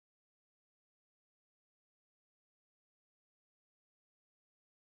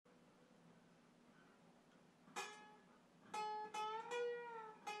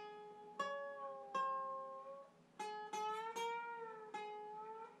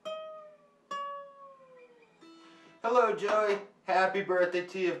Hello, Joey. Happy birthday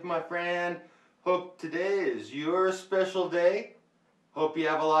to you, my friend. Hope today is your special day. Hope you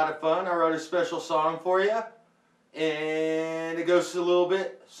have a lot of fun. I wrote a special song for you. And it goes a little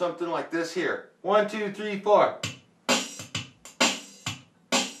bit something like this here. 1, 2, 3, 4.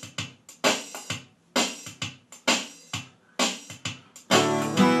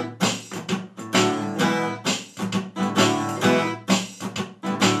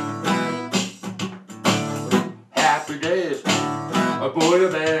 Happy days, a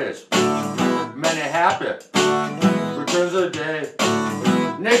Boullabaisse, many happy returns of the day.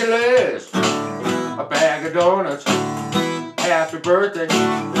 Nicholas, a bag of donuts, happy birthday,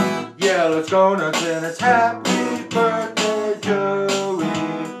 yeah, let's go nuts, and it's happy birthday, Joey,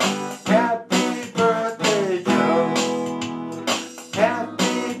 happy birthday, Joe,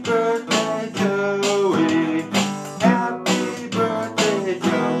 happy birthday, Joey, happy birthday,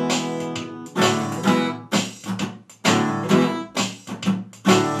 Joe.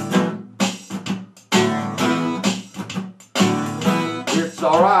 It's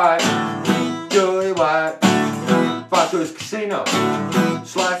alright, Joey White, fight to his casino,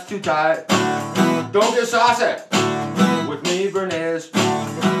 slacks too tight, don't get saucy, with me Bernice,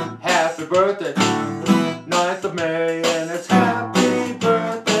 happy birthday, 9th of May, and it's happy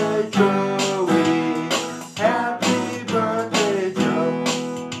birthday, Joey, happy birthday, Joe,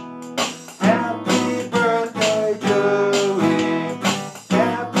 happy birthday, Joey,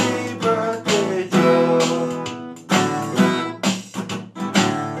 happy birthday, Joe.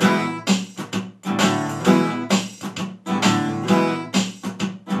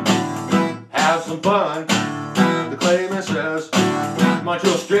 Have some fun, the Clayman says.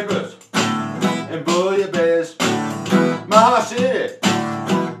 Montreal strippers and Boullabaisse. Mahama City,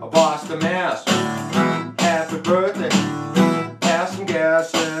 a Boston, Mass. Happy birthday, have some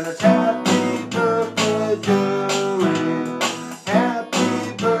gas, and it's happy birthday, Joey.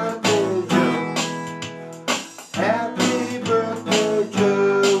 Happy birthday, Joe. Happy birthday,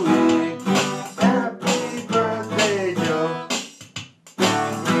 Joey. Happy birthday, Joe.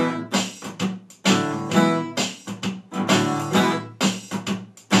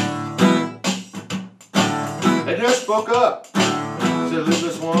 I just spoke up, said leave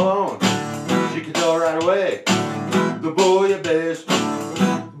this one alone. She could tell right away. The Boullabaisse,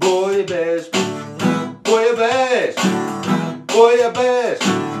 Boullabaisse, Boullabaisse, Boullabaisse,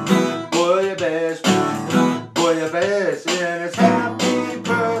 Boullabaisse, Boullabaisse, and it's happy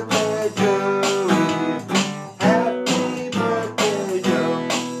birthday, Joey. Happy birthday, Joe.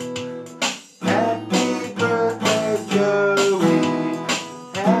 Happy birthday, Joey.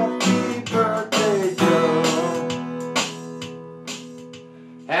 Happy birthday, Joe.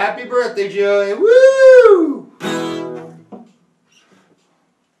 Happy birthday, Joey. Woo!